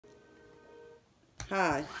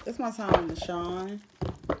Hi, it's my time to shine.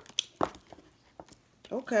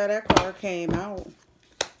 Okay, that card came out.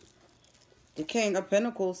 The King of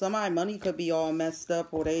Pentacles. Somebody money could be all messed up,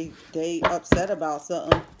 or they upset about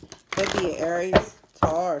something. Could be Aries,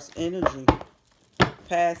 Taurus energy,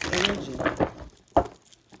 past energy.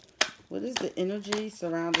 What is the energy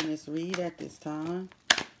surrounding this read at this time?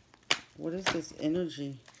 What is this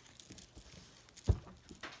energy?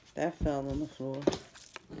 That fell on the floor.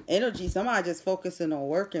 Energy, somebody just focusing on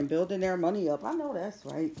work and building their money up. I know that's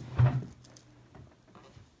right.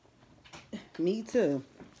 Me too.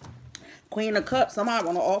 Queen of Cups, somebody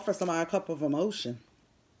want to offer somebody a cup of emotion.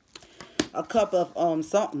 A cup of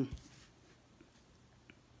something.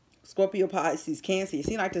 Scorpio, Pisces, Cancer. You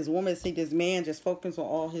seem like this woman see this man just focus on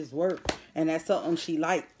all his work. And that's something she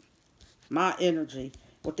like. My energy.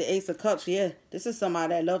 With the Ace of Cups, yeah. This is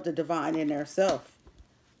somebody that love the divine in their self.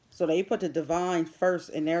 So they put the divine first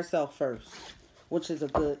in their self first. Which is a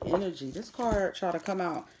good energy. This card try to come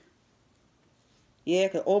out. Yeah,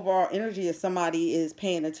 because overall energy is somebody is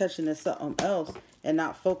paying attention to something else and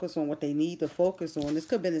not focus on what they need to focus on. This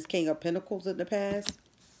could have been this King of Pentacles in the past.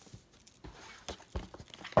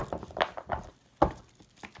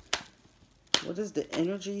 What is the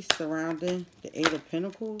energy surrounding the Eight of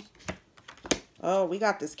Pentacles? Oh, we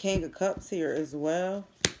got this King of Cups here as well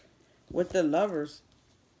with the Lovers.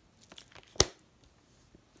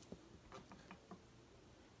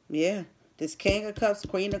 Yeah. This King of Cups,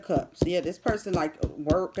 Queen of Cups. Yeah, this person like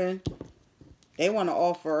working. They want to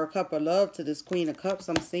offer a cup of love to this Queen of Cups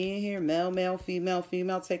I'm seeing here. Male, male, female,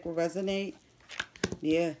 female. Take what resonate.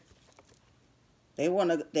 Yeah. They want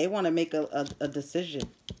to make a decision.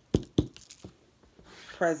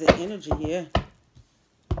 Present energy, yeah.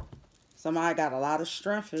 Somebody got a lot of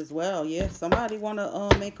strength as well. Yeah, somebody want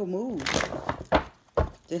to make a move.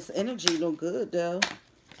 This energy look good though.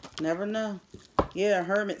 Never know. Yeah,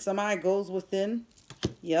 Hermit. Somebody goes within.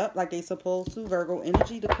 Yep, like they supposed to. Virgo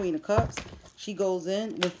energy, the Queen of Cups. She goes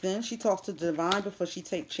in within. She talks to the divine before she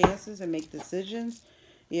takes chances and make decisions.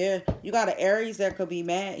 Yeah, you got an Aries that could be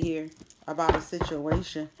mad here about a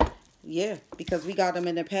situation. Yeah, because we got them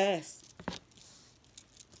in the past.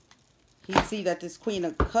 He see that this Queen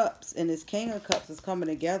of Cups and this King of Cups is coming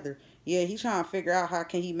together. Yeah, he's trying to figure out how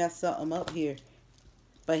can he mess something up here.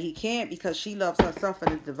 But he can't because she loves herself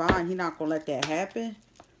and the divine. He not going to let that happen.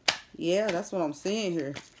 Yeah, that's what I'm seeing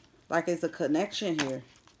here. Like it's a connection here.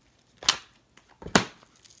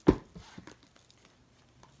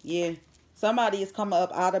 Yeah. Somebody is coming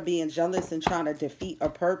up out of being jealous and trying to defeat a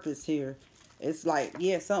purpose here. It's like,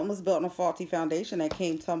 yeah, something was built on a faulty foundation that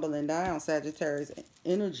came tumbling down. Sagittarius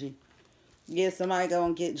energy. Yeah, somebody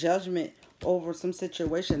going to get judgment over some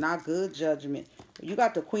situation. Not good judgment. You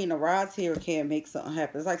got the Queen of Rods here, can't make something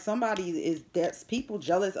happen. It's like somebody is, that's people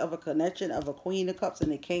jealous of a connection of a Queen of Cups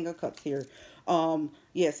and the King of Cups here.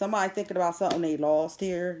 Yeah, somebody thinking about something they lost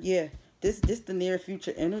here. Yeah, this the near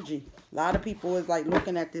future energy. A lot of people is like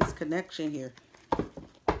looking at this connection here.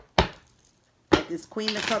 Like this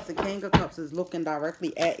Queen of Cups and King of Cups is looking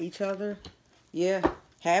directly at each other. Yeah,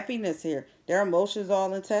 happiness here. Their emotions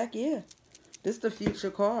all intact. Yeah, this the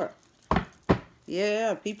future card.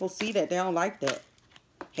 Yeah, people see that. They don't like that.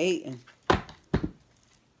 Hating.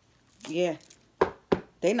 Yeah.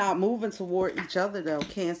 They not moving toward each other, though.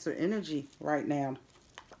 Cancer energy right now.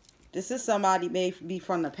 This is somebody may be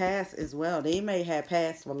from the past as well. They may have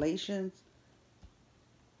past relations.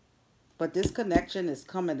 But this connection is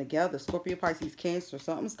coming together. Scorpio, Pisces, Cancer.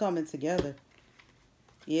 Something's coming together.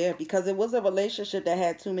 Yeah, because it was a relationship that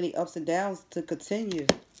had too many ups and downs to continue.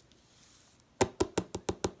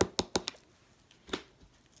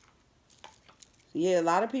 Yeah, a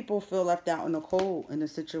lot of people feel left out in the cold in the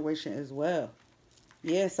situation as well.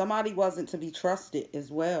 Yeah, somebody wasn't to be trusted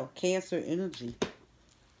as well. Cancer energy.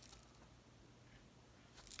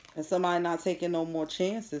 And somebody not taking no more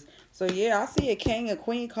chances. So, yeah, I see a king and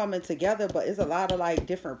queen coming together, but it's a lot of, like,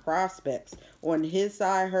 different prospects on his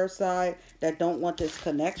side, her side, that don't want this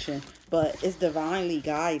connection. But it's divinely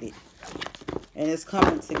guided. And it's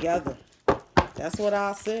coming together. That's what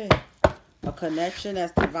I said. A connection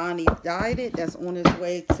that's divinely guided, that's on its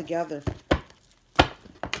way together.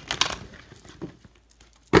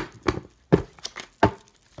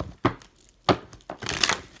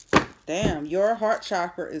 Damn, your heart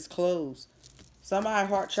chakra is closed. Somebody's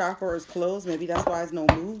heart chakra is closed. Maybe that's why there's no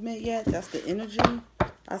movement yet. That's the energy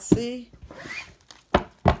I see.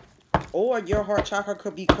 Or your heart chakra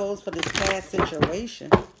could be closed for this past situation.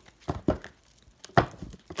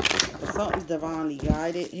 But something's divinely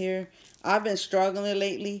guided here. I've been struggling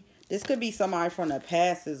lately. This could be somebody from the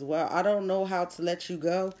past as well. I don't know how to let you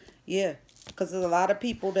go. Yeah, because there's a lot of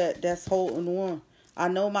people that's holding on. I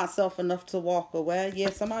know myself enough to walk away.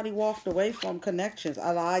 Yeah, somebody walked away from connections.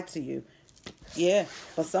 I lied to you. Yeah,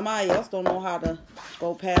 but somebody else don't know how to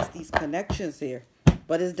go past these connections here.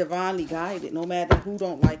 But it's divinely guided, no matter who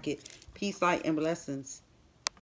don't like it. Peace, light, and blessings.